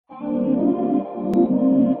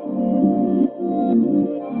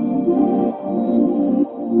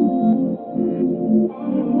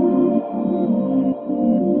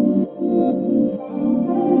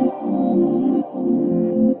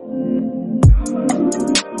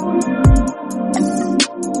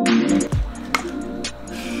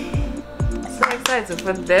excited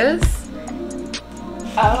for this.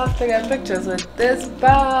 I have to get pictures with this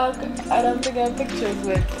bag. I have to get pictures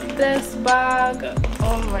with this bag.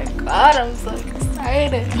 Oh my god, I'm so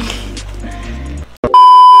excited.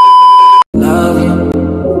 Love you.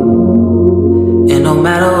 And no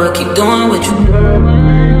matter what, keep doing what you do.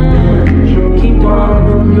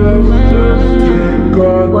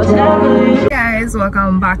 Hey guys,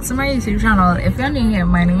 welcome back to my YouTube channel. If you're new here,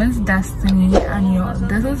 my name is Destiny, and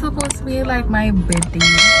this is supposed to be like my birthday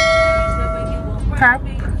prep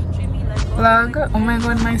vlog. Oh my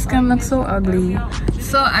god, my skin looks so ugly.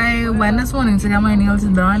 So I went this morning to get my nails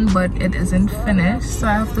done, but it isn't finished, so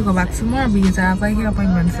I have to go back tomorrow because I have a hair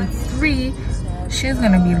appointment at 3. She's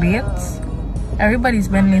gonna be late. Everybody's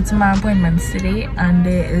been late to my appointments today, and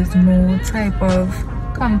there is no type of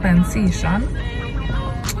compensation,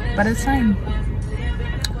 but it's fine.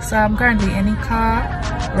 So I'm currently in a car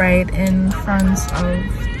right in front of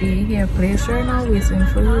the hair place right now, waiting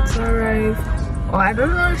for you to arrive. Oh, I don't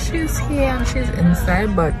know if she's here and she's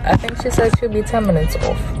inside, but I think she said she'll be 10 minutes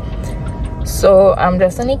off. So I'm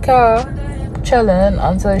just in the car chilling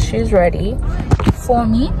until she's ready for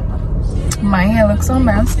me. My hair looks a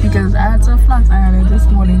mess because I had to flat iron it this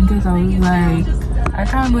morning because I was like, I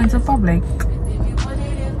can't go into public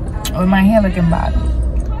with my hair looking bad.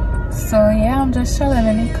 So yeah, I'm just chilling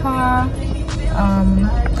in the car.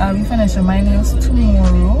 I'll be finishing my nails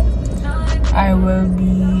tomorrow. I will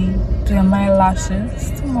be doing my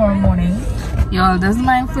lashes tomorrow morning. Y'all, this is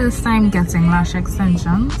my first time getting lash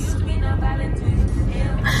extensions,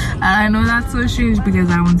 and I know that's so strange because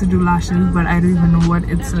I want to do lashes, but I don't even know what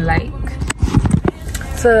it's like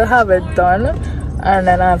to have it done. And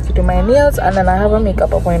then I have to do my nails, and then I have a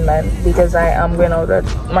makeup appointment because I am going out with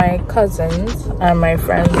my cousins and my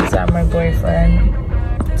friends and my boyfriend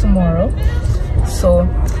tomorrow. So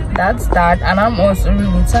that's that, and I'm also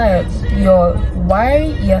really tired. Y'all,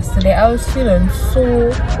 why yesterday I was feeling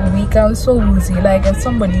so weak and so woozy, like if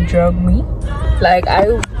somebody drugged me. Like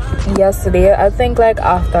yesterday, I think like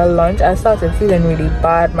after lunch I started feeling really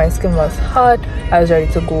bad. My skin was hot. I was ready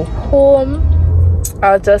to go home.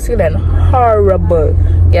 I was just feeling horrible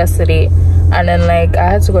yesterday, and then like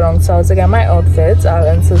I had to go downstairs to get my outfits. I'll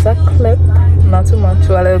insert a clip, not too much,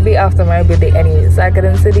 well it'll be after my birthday anyways. I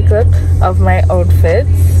couldn't see the clip of my outfits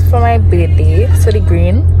for my birthday. So the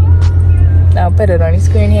green, I'll put it on the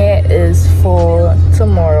screen here, is for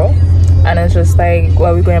tomorrow, and it's just like,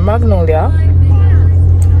 well, we're going Magnolia,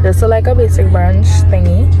 just like a basic brunch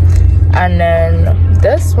thingy. And then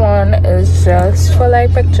this one is just for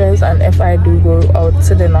like pictures and if I do go out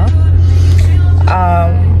to dinner.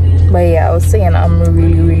 But yeah, I was saying I'm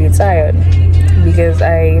really tired because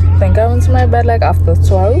I think I went to my bed like after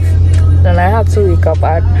 12. Then I had to wake up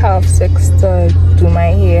at 6:30 to do my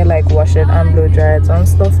hair, like wash it and blow dry it and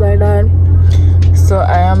stuff like that. So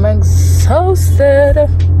I am exhausted.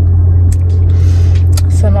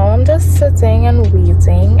 So now I'm just sitting and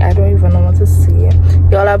waiting. I don't even know what to say.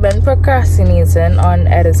 Y'all, I've been procrastinating on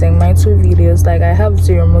editing my 2 videos. Like I have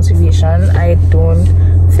zero motivation. I don't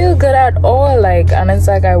feel good at all. Like, and it's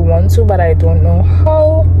like I want to, but I don't know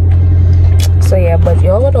how. So yeah, but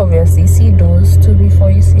y'all would obviously see those 2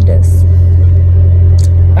 before you see this.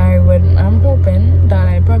 I'm hoping that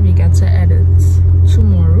I probably get to edit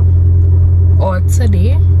tomorrow or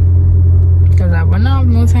today because I won't have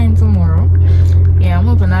no time tomorrow. Yeah, I'm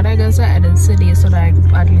hoping that I get to edit today so that I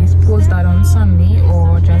could at least post that on Sunday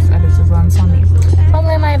or just edit it on Sunday,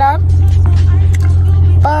 something like that.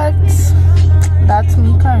 But that's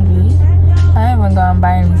me currently. I haven't gone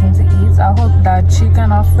buy anything to eat. I hope that she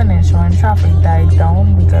cannot finish when traffic died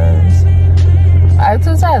down because I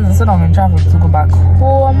too tired to sit down in traffic to go back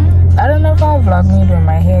home. I don't know if I'll vlog me doing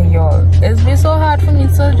my hair, y'all. It's been so hard for me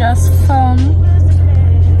to just film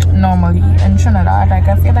normally in Trinidad. Like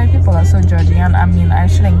I feel like people are so judgy, and I mean I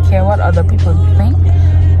shouldn't care what other people think,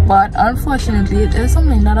 but unfortunately it is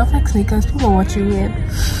something that affects me because people watch you weird.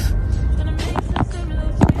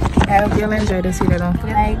 I hope you'll enjoy this video. Don't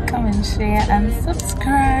forget to like, comment, share and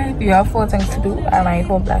subscribe. You have 4 things to do and I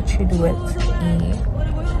hope that you do it.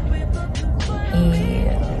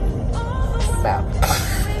 Stop.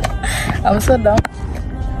 I'm so dumb.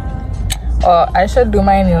 Oh, I should do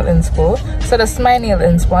my nail inspo. So this is my nail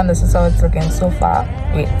inspo and this is how it's looking so far.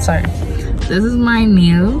 Wait, sorry. This is my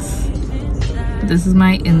nails. This is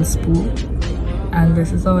my inspo. And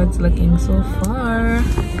this is how it's looking so far.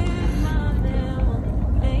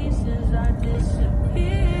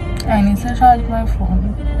 I need to charge my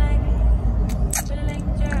phone.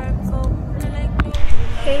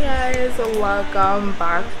 Hey guys, welcome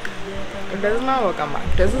back This is my welcome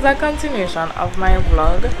back. This is a continuation of my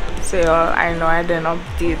vlog. So y'all, I know I didn't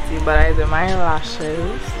update you, but I did my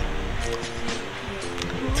lashes.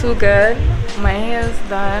 Too good. My hair is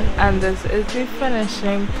done, and this is the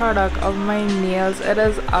finishing product of my nails. It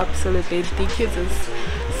is absolutely the cutest.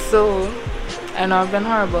 So I know I've been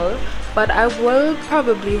horrible, but I will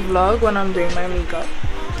probably vlog when I'm doing my makeup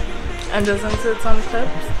and just insert some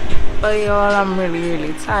clips. But y'all, I'm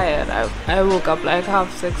really tired. I woke up like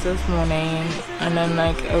 6:30 this morning, and then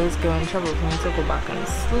like it was giving trouble for me to go back and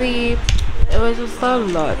sleep. It was just a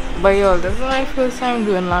lot. But y'all, this is my first time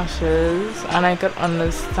doing lashes, and I could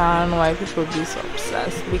understand why people be so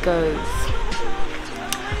obsessed, because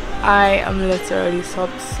I am literally so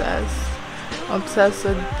obsessed. I'm obsessed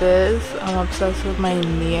with this. I'm obsessed with my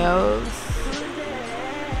nails.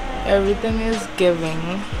 Everything is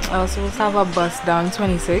giving. I was supposed to have a bust down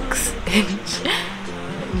 26-inch,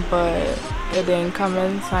 but it didn't come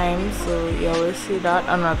in time, so you always see that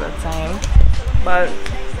another time. But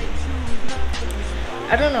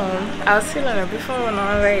I don't know, I was feeling it before when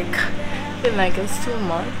I was like feeling like it's too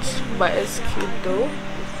much, but it's cute though.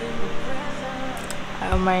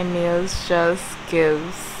 And my nails just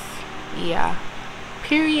gives, yeah,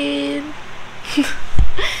 period.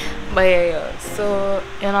 But yeah, so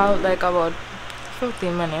in like about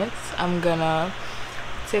 15 minutes I'm gonna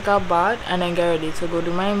take a bath and then get ready to go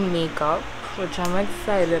do my makeup, which I'm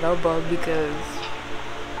excited about because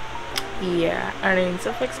yeah, I need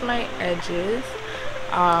to fix my edges.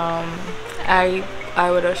 I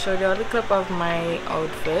would have showed you all the clip of my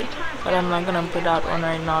outfit, but I'm not gonna put that on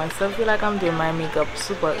right now. I still feel like I'm doing my makeup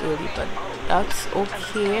super early, but that's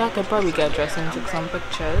okay. I could probably get dressed and take some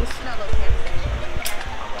pictures.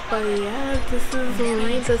 But yeah, this is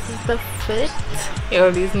me. This is the fit.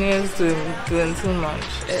 Yo, these nails doing too much.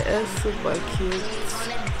 It is super cute.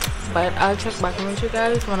 But I'll check back with you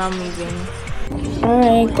guys when I'm leaving.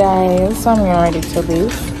 Alright guys, I'm ready to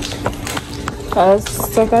leave. Let's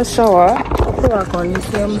take a shower. Put back on the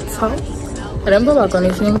same top. And then put back on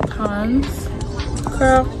the same pants,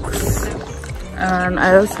 Crocs, and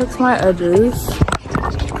I just fixed my edges.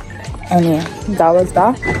 And yeah, that was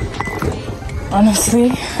that.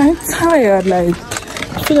 Honestly, I'm tired. Like,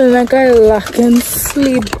 feeling like I lack in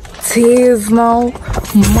sleep days now,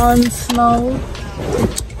 months now.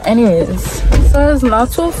 Anyways, so it's not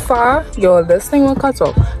too far. Yo, this thing will cut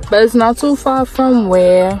off, but it's not too far from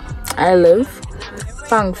where I live,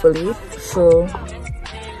 thankfully. So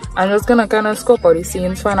I'm just gonna kind of scope out the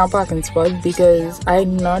scenes, find a parking spot, because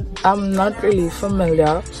I'm not really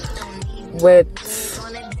familiar with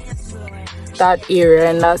that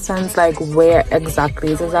area in that sense, like where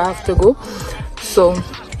exactly does I have to go. So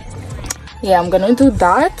yeah, I'm gonna do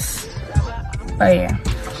that. But yeah,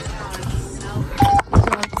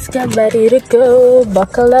 let's get ready to go.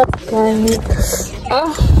 Buckle up, guys.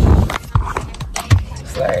 Oh,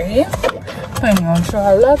 sorry, I'm not sure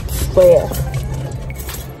a lot, but yeah,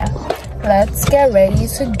 let's get ready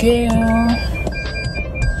to go.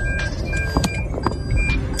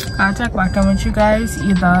 I'll check back in with you guys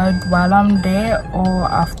either while I'm there or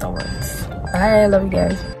afterwards. Bye, I love you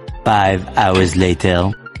guys. 5 hours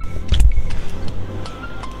later.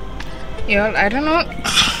 Y'all, I don't know.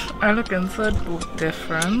 I look inside both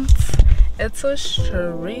different. It's so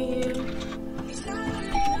straight.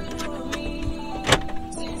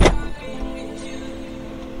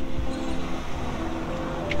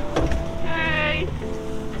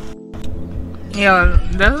 Yo,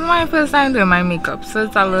 this is my first time doing my makeup, so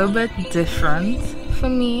it's a little bit different for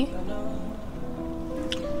me.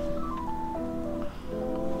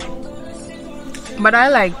 But I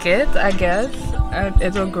like it, I guess.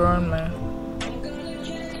 It'll grow on me.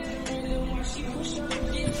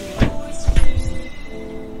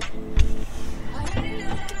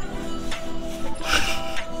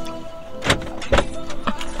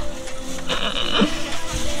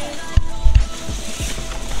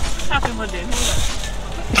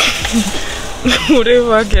 Who the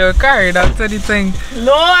fuck you carried after the thing?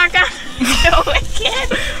 No, I can't. No, I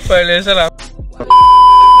can't. Well, shut up.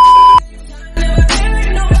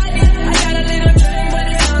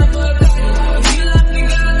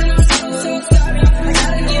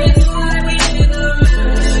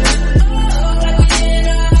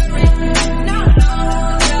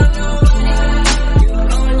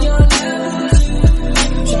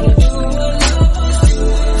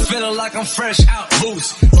 Feeling like I'm fresh out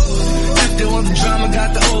boost. If they want the drama,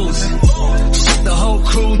 got the O's. Ship the whole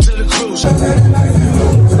crew to the cruise.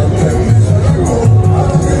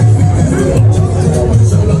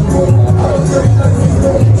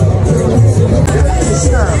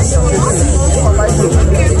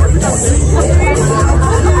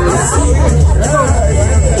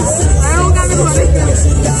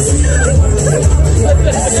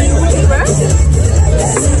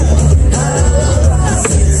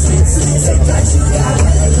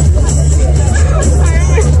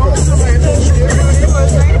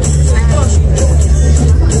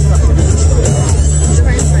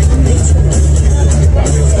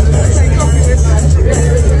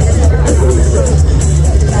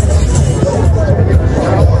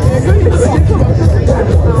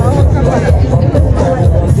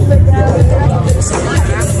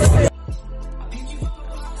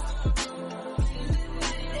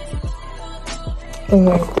 Oh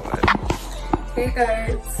my god. Hey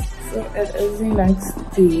guys, so it is the next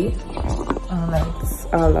day. It's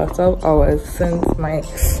a lot of hours since my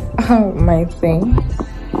my thing.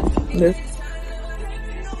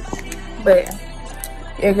 But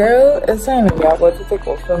your girl is saying we are about to take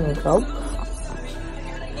off her makeup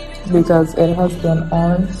because it has been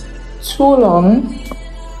on too long.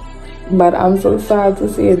 But I'm so sad to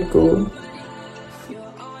see it go.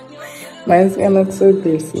 My skin looks so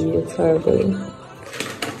greasy, it's horrible.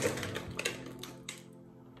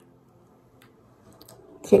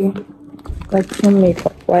 Okay, that's the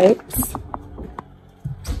makeup wipes.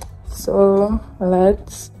 So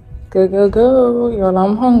let's go. Y'all,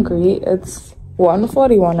 I'm hungry. It's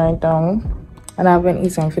 1:41 right now, and I've been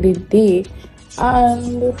eating for the day.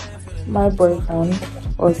 And my boyfriend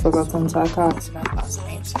also got into a car accident last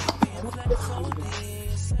night.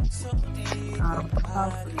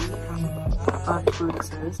 Hopefully, bad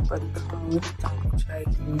bruises, but good. Try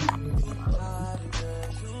to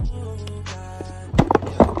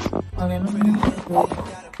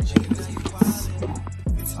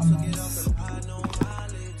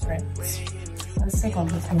right. Let's take off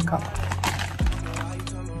this makeup.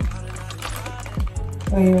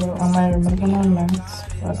 Wait, am I removing my lens?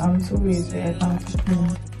 But I'm too lazy, I can't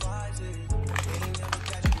clean.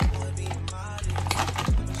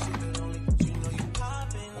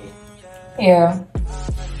 Yeah.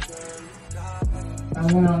 I'm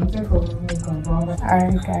gonna take off the makeup.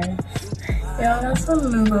 Alright guys. Yeah, that's a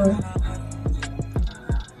little.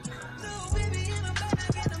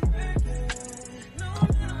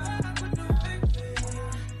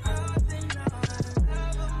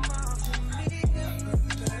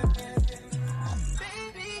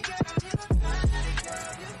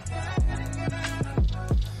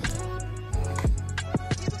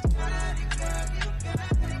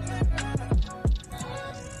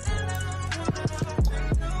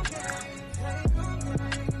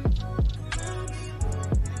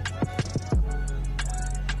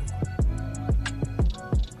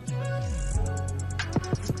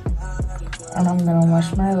 And I'm gonna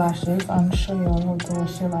wash my lashes and show you how to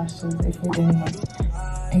wash your lashes if you didn't know.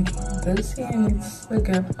 Okay, this here needs to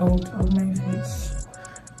get out of my face.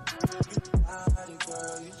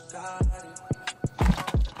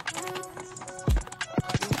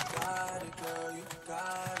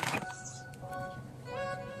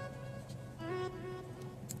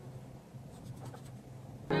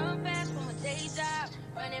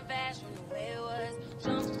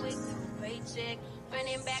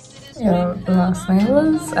 Yeah, last night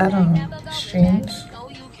was, I don't know, strange.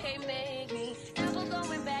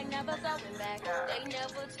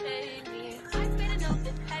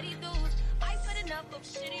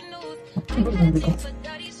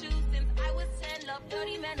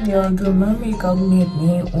 Yo, doing my makeup made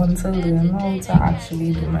me want to learn how to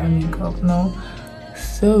actually do my makeup now.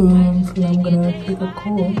 So, I'm gonna take a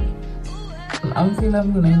course. I'm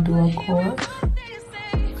gonna do a course.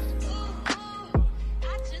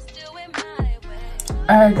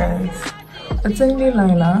 Alright guys, it's in the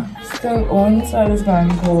liner, still on, so I just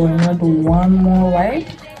gonna go in and do one more wipe,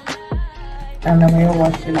 and then we'll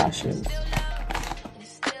wash the lashes.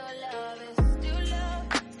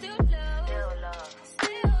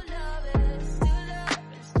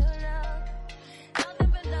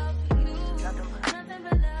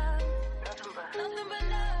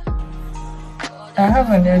 I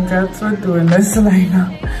haven't regret for doing this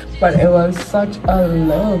liner, but it was such a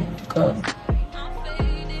look.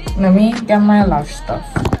 Let me get my lash stuff.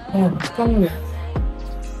 Yeah, come here.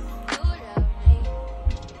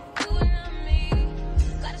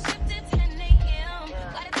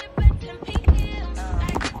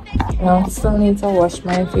 I still need to wash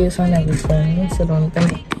my face and everything, so don't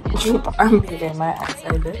think I'm leaving my eyes.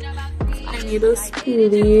 I need a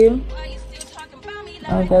spoolie.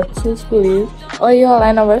 I'll get 2 spoolies. Oh y'all,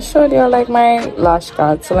 I never showed y'all like my lash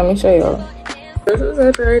card, so let me show y'all. This is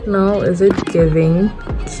it right now. Is it giving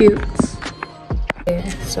cute? Okay,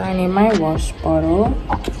 so I need my wash bottle,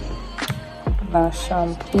 lash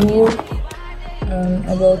shampoo, and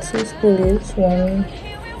about 2 spoolies, one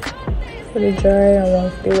for the dry and one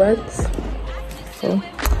for the wet. So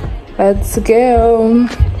let's go.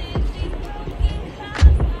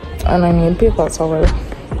 And I need paper towel.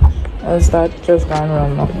 Is that just gone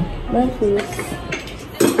wrong now? My face.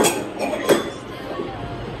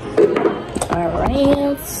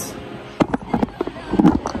 Alright.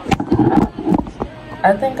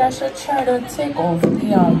 I think I should try to take off the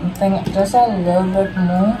thing just a little bit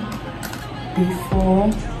more before.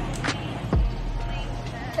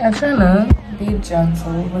 I'm trying to be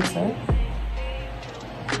gentle with it.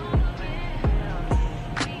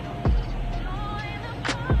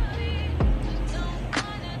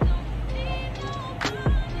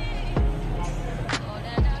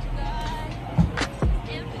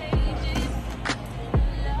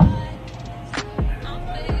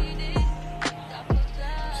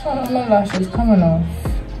 My lashes coming off.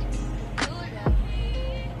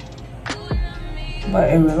 But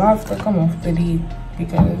it will have to come off today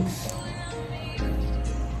because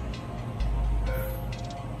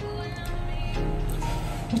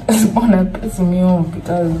it's gonna piss me off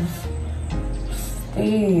because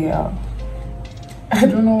stay. I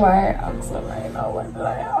don't know why I asked for eyeliner. Why did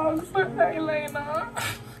I ask for eyeliner?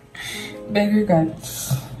 Beg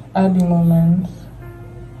regrets at the moment.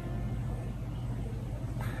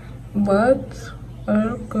 But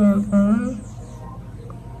I'm going on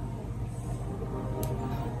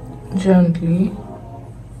gently.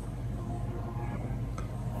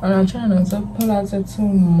 And I'm trying not to pull out it too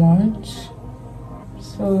much.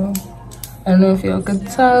 So I don't know if you could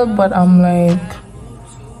tell, but I'm like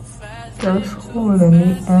just holding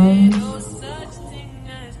the ends.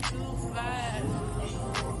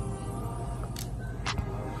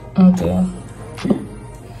 Okay.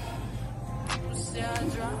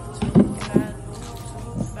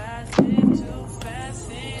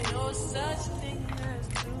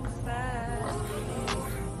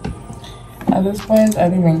 At this point, I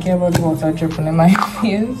don't even care about the water dripping in my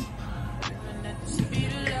face.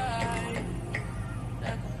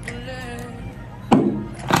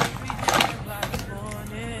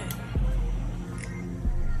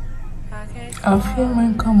 I feel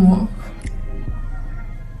mine come off.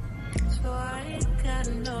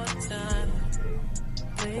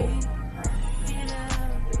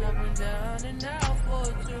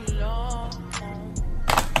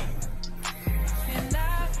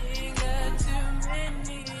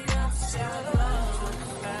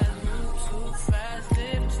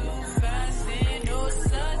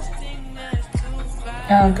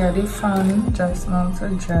 I'll get it fun just not to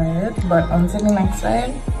dry it, but on to the next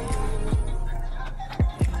side.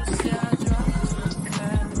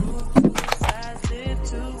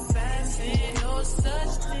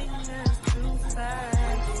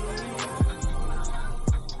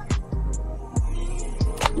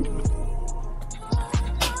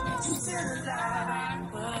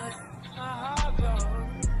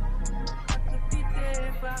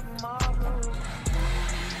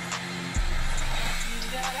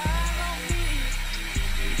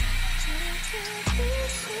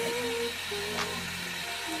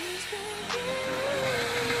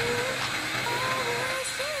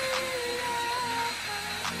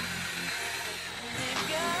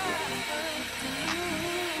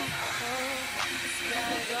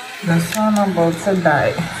 The sun about to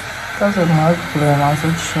die because it's not blowing as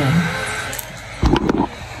it should.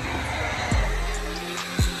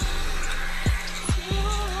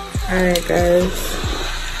 Alright guys,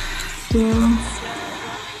 yeah,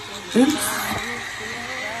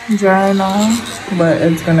 it's dry now, but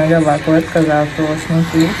it's gonna get back wet because I have to wash my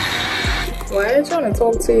face. Why are you trying to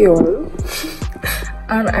talk to you all?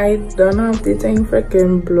 And I don't have the thing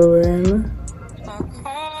freaking blowing.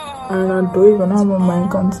 And I don't even have my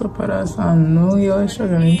mic on top of that, so I know you're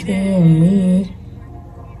struggling to hear me.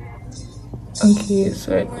 Okay,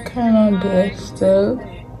 so it kind of there still,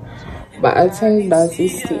 but I think that's the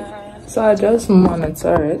stick. So I just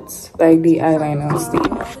monitor it, like the eyeliner stick.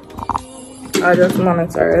 I just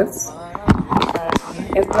monitor it.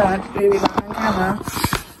 If not, maybe not on camera.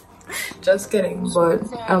 Just kidding, but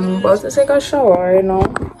I'm about to take a shower, you know.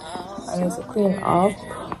 I need to clean up.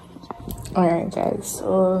 Alright guys,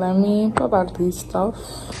 so let me put back these stuff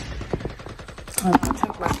and I'll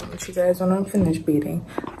check back with you guys when I'm finished bathing.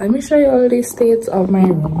 Let me show you all the states of my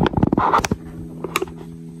room.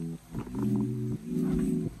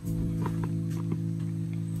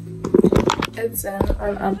 It's in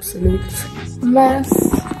an absolute mess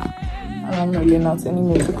and I'm really not in the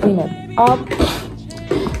mood to clean it up,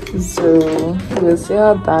 so we'll see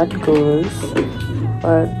how that goes.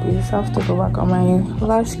 But we just have to go back on my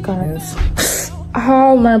lash guys.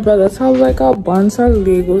 How my brothers have like a bunch of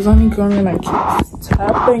Legos on the ground and I keep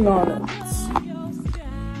tapping on it.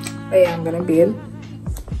 But yeah, I'm gonna bathe.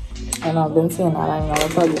 And I've been saying that I'm gonna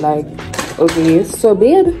probably like, okay, so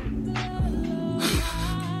bathe.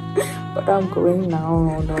 But I'm going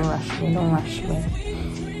now. Don't rush me, don't rush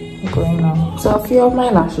me. I'm going now. So a few of my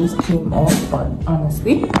lashes came off, but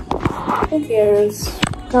honestly, who cares?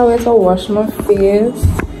 Can't wait to wash my face.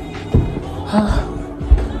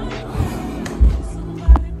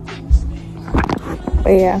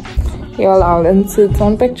 But yeah, y'all, I'll insert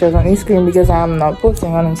some pictures on the screen because I'm not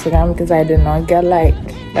posting on Instagram because I did not get like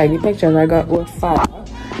the pictures I got were fire,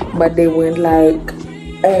 but they weren't like,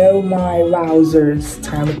 oh my wowzers,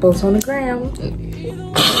 time to post on the gram.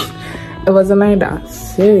 It wasn't like that,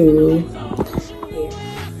 so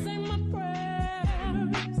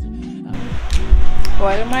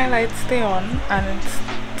while my lights stay on and it's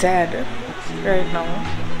dead right now.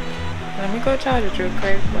 Let me go charge it real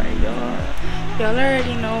quick, but y'all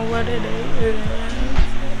already know what it is.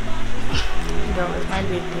 That was my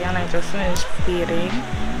birthday and I just finished bathing.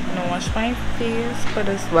 I'm gonna wash my face, put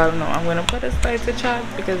this, well no, I'm gonna put this by to charge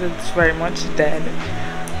because it's very much dead.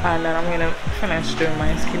 And then I'm gonna finish doing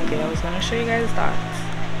my skincare. I was gonna show you guys that.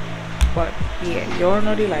 But yeah, you all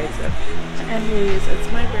know the lights. Anyways,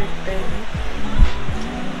 it's my birthday.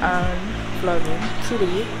 And vlogging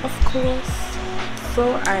today, of course. So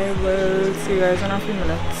I will see you guys in a few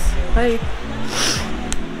minutes. Bye.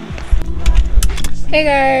 Hey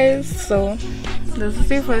guys, so this is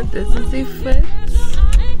the fit.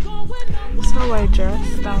 So I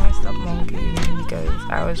dressed down my stop monkey because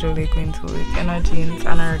I was really going to work in a jeans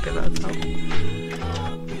and a regular top.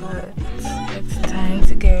 But it's time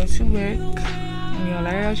to go to work. And y'all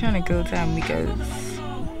are trying to kill time because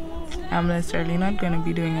I'm literally not going to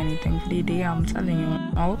be doing anything for the day. I'm telling you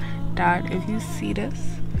now that if you see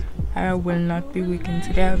this, I will not be working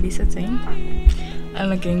today. I'll be sitting and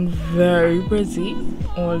looking very busy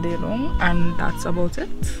all day long, and that's about it.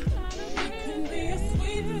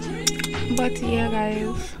 But yeah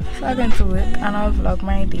guys, so I went to work and I'll vlog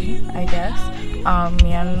my day, I guess.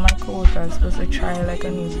 Me and my co-worker are supposed to try like a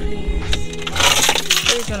new place.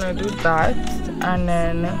 So we're gonna do that and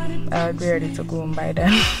then I'll be ready to go home by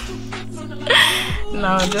then.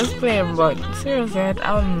 No, just playing, but seriously,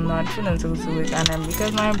 I'm not feeling to go to work, and then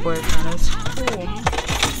because my boyfriend is home,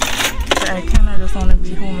 so I kinda just wanna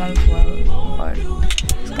be home as well. But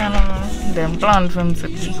it's kinda them plan for him to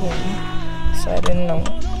be home. So I didn't know.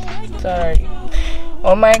 Sorry.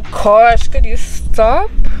 Oh my gosh, could you stop?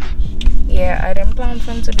 Yeah, I didn't plan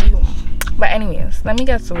for him to be home. But anyways, let me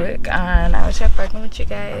get to work and I'll check back with you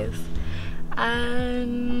guys.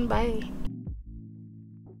 And bye.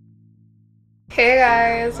 Hey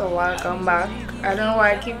guys, welcome back. I don't know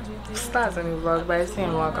why I keep starting the vlog by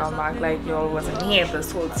saying welcome back like y'all wasn't here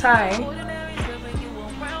this whole time.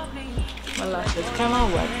 My lash is kinda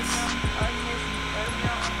wet.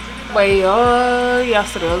 But y'all,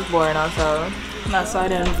 yesterday was boring as hell. That's why I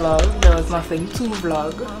didn't vlog. There was nothing to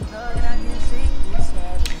vlog.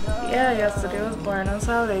 Yeah, yesterday was boring as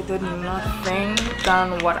hell. I did nothing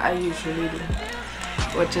than what I usually do,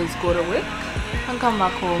 which is go to work and come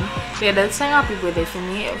back home. They did sing happy birthday for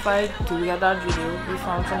me. If I do get that video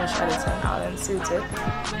before I'm finished editing, I'll insert it.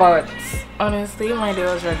 But honestly, my day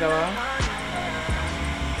was regular.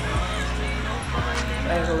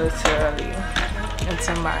 Like literally, it's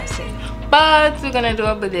embarrassing. But we're gonna do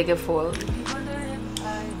a birthday gift haul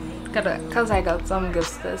because I got some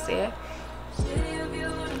gifts this year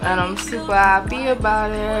and I'm super happy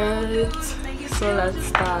about it. So let's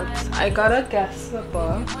start. I got a guest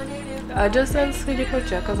slipper. I just didn't see the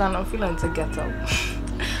picture because I'm not feeling to get up.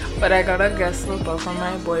 But I got a guest slipper from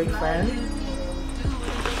my boyfriend.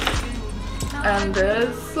 And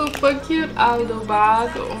this super cute Aldo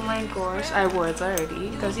bag. Oh my gosh, I wore it already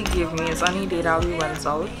because he gave me it on the day that we went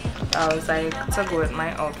out. I was like to go with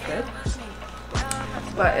my outfit.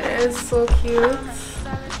 But it is so cute.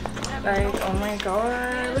 Like, oh my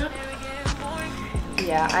god.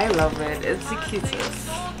 Yeah, I love it. It's the cutest.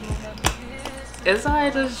 It's how I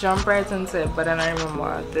just jump right into it, but then I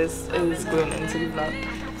remember this is going into the vlog.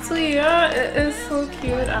 So yeah, it is so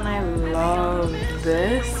cute and I love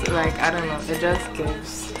this. Like, I don't know, it just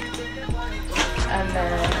gives. And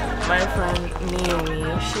then my friend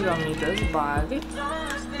Naomi, she got me this bag.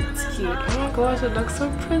 It's cute. Oh my gosh, it looks so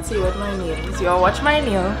pretty with my nails. Y'all watch my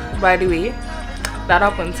nail, by the way. That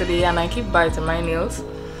happened today and I keep biting my nails.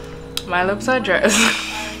 My lips are dressed.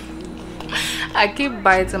 I keep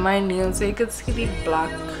biting my nails so you could see the black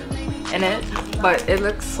in it, but it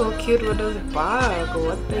looks so cute with this bag.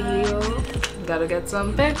 What the hell? Gotta get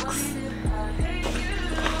some pics.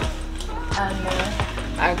 And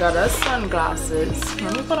I got us sunglasses.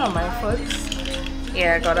 Let me put on my foot.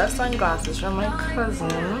 Yeah, I got us sunglasses from my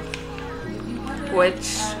cousin,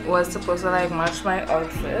 which was supposed to like match my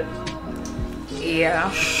outfit.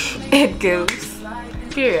 Yeah, it gives.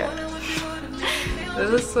 Period.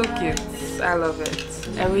 This is so cute. I love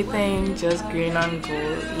it. Everything just green and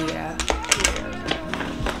gold. Yeah.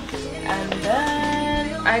 And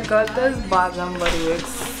then I got this Bath and Body Works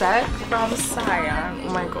set from Cyan.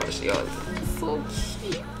 Oh my gosh, yo, it's so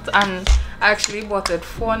cute. And I actually bought it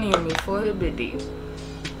for Naomi for her birthday.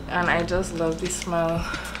 And I just love the smell.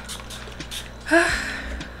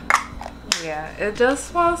 Yeah, it just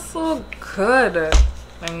smells so good.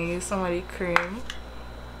 Let me use some of the cream.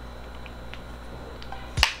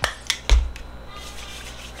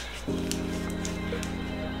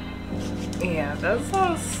 Yeah, that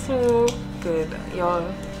sounds so good.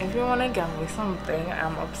 Y'all, if you want to get me something,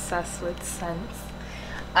 I'm obsessed with scents.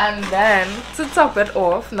 And then to top it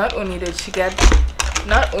off, not only did she get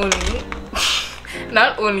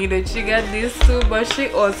these two, but she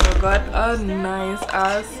also got a nice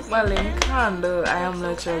ass smelling candle. I am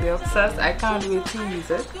literally obsessed. I can't wait to use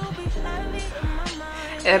it.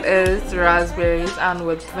 It is raspberries and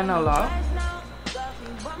with vanilla.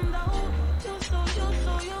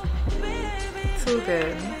 Too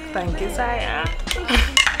good. Thank you, Saya.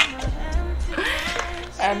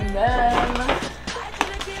 And then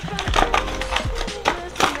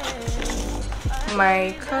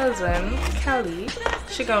my cousin Kelly,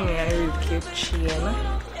 she got me a really cute chain.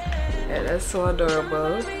 It is so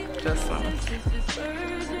adorable. Just one.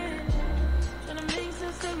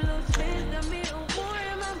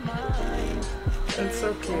 It's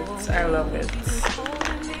so cute. I love it.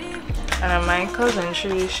 And my cousin, she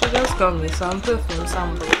just got me some perfume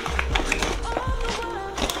sample.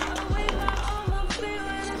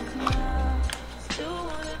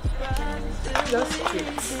 Just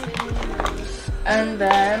cute. And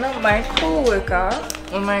then my co-worker,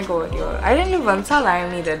 oh my god, yo, I didn't even tell her I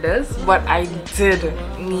needed this, but I did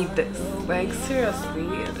need this. Like seriously,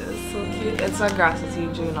 it is so cute. It's a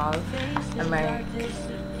gratitude journal, and like,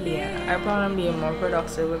 yeah, I plan on being more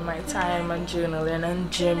productive with my time and journaling and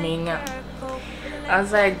gymming. I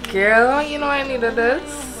was like, girl, you know I needed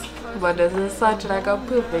this, but this is such like a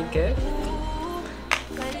perfect gift.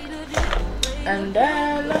 And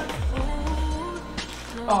then,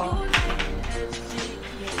 oh,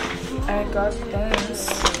 I got this,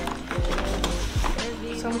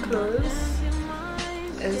 some clothes.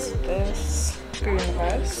 Is this green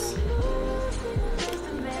vest?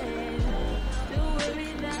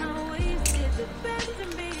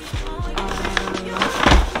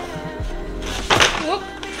 Whoop,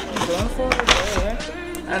 I'm going for it there.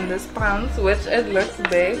 And this pants, which it looks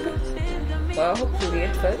big, but hopefully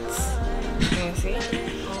it fits. Can you see?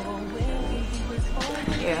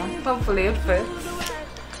 Yeah, hopefully it fits.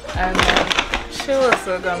 And then she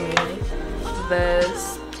also got me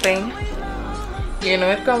this thing. You know,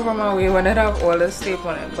 it comes from away when it have all the tape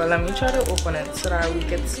on it. But let me try to open it so that we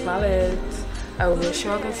can smell it. I wish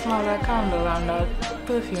I could smell that candle and that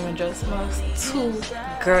perfume. It just smells too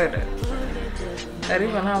good. I don't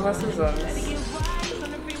even have a scissors.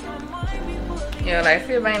 Yeah, I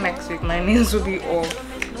feel by next week my nails will be off.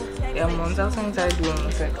 Yeah, months or something I do on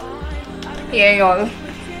it. Yeah, y'all.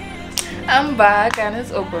 I'm back and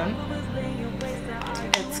it's open.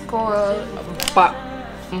 It's called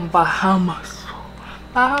Bahamas.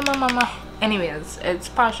 Bahama Mama. Anyways, it's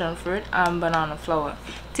passion fruit and banana flower.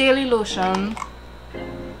 Daily lotion.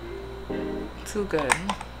 Too good.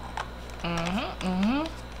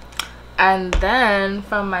 And then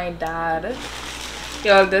from my dad.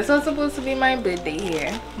 Yo, this was supposed to be my birthday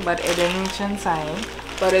here, but it didn't reach in time.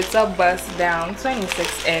 But it's a bust down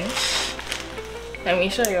 26-inch. Let me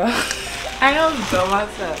show you. I am dumb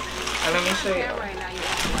myself. Let me show you.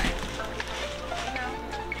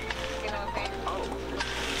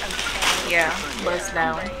 Yeah, bust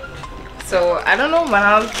down. So I don't know when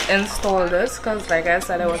I'll install this, because like I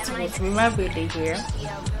said, it was supposed to be my birthday here,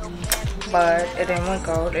 but it didn't work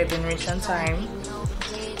out. It didn't reach in time.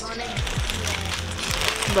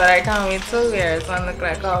 But I can't wait to wear it. It's gonna look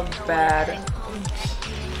like a bad.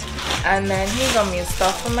 And then he got me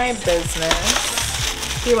stuff for my business.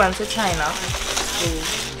 He went to China, so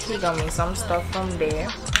he got me some stuff from there.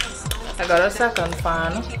 I got a second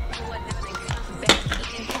fan,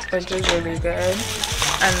 which is really good.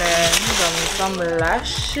 And then he got me some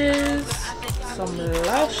lashes,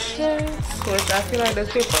 which I feel like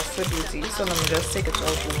this paper's so easy, so let me just take it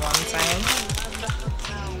out one time.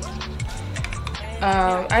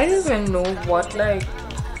 I don't even know what like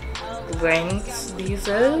ranks these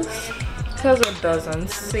is, because it doesn't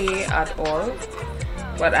say at all,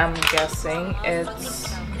 but I'm guessing it's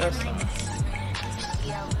this one.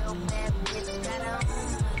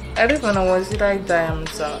 I don't even know what's the like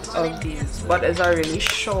diameter of these, but it's a really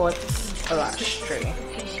short lash tray.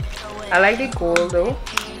 I like the gold though.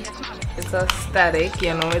 It's aesthetic,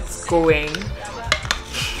 you know, it's going.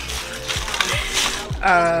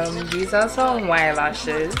 These are some wire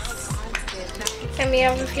lashes. And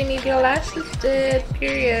yeah, if you need your lashes did,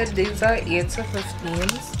 period. These are 8 to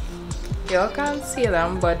 15s. Y'all can't see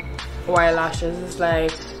them, but wire lashes is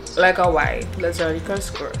like a Y, literally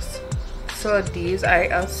crisscross. So these, I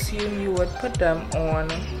assume you would put them on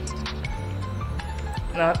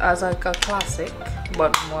not as like a classic,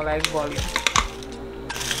 but more like volume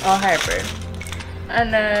or hybrid.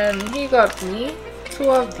 And then he got me 2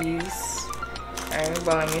 of these. Alright,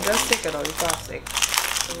 but let me just take it out the plastic.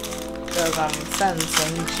 because I'm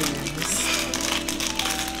sensing jeans.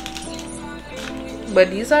 But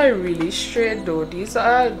these are really straight though. These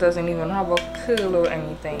doesn't even have a curl or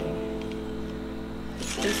anything.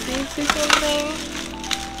 You see something?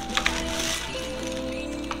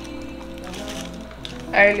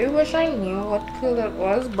 I really wish I knew what curl it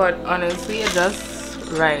was, but honestly it's just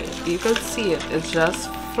right. You could see it. It's just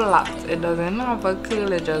flat. It doesn't have a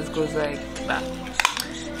curl, it just goes like that.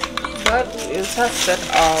 But we'll test it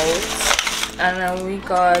out. And then we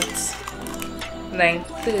got like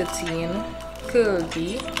 13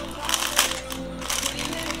 curly.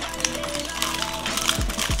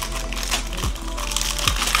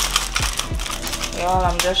 Y'all,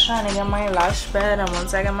 I'm just trying to get my lash bed, and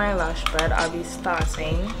once I get my lash bed, I'll be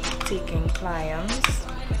starting taking clients.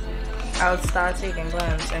 I'll start taking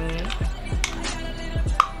clients. I mean,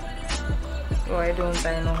 why don't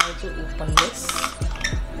I know how to open this?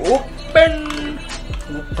 Open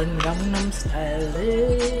Gangnam Style.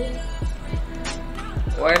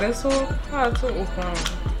 Why is it so hard to open?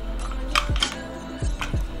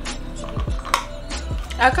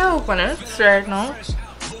 I can open it right now,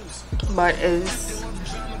 but it's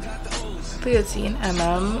 13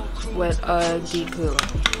 mm with a decurl.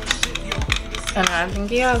 And I think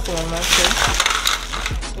he has one more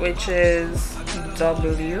too, which is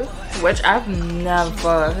W, which I've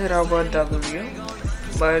never heard about W,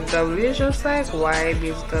 but W is just like Y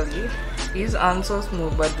basically. These aren't so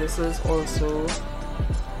smooth, but this is also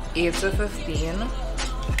 8 to 15,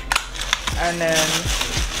 and then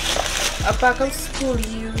a pack of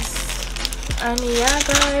spoolies. And yeah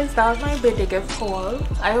guys, that was my birthday gift haul.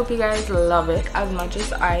 I hope you guys love it as much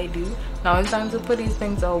as I do. Now it's time to put these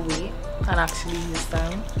things away and actually use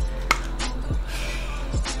them.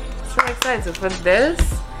 So excited for this.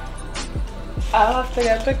 I'll have to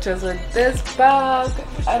get pictures with this bag.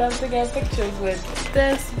 I'd have to get pictures with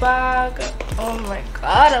this bag. Oh my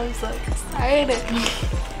god, I'm so excited.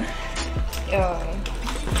 Yeah.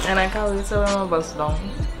 And I can't wait to wear my bust down.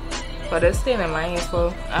 But it's staying in my ears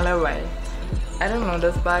for a little while. I don't know,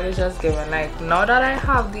 this bag is just giving. Like, now that I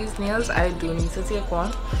have these nails, I do need to take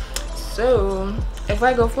one. So if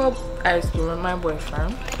I go for ice cream with my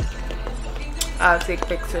boyfriend, I'll take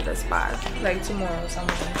pics with this bag like tomorrow or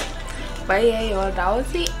something. But yeah, y'all, that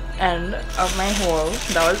was the end of my haul.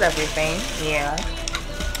 That was everything. Yeah,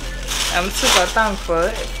 I'm super thankful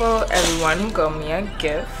for everyone who got me a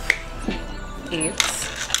gift. 8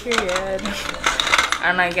 period.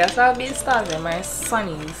 And I guess I'll be starting my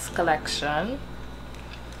Sunny's collection.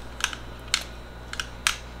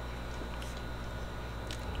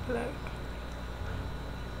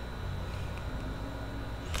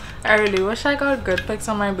 I really wish I got good pics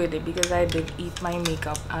on my birthday because I did eat my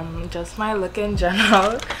makeup and just my look in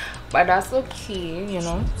general, but that's okay, you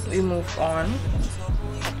know, we moved on.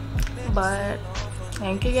 But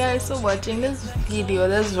thank you guys for watching this video,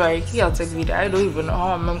 this very chaotic video. I don't even know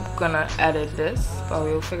how I'm gonna edit this, but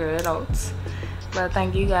we'll figure it out. But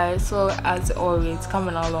thank you guys for, as always,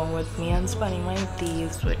 coming along with me and spending my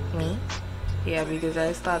days with me. Yeah, because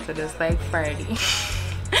I started this like Friday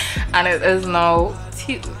and it is now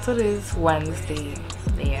today's Wednesday.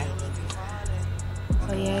 Yeah.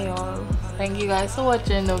 So yeah, y'all, thank you guys for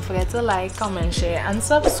watching. Don't forget to like, comment, share and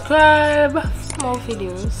subscribe for more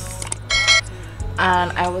videos,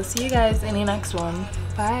 and I will see you guys in the next one.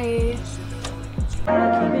 Bye.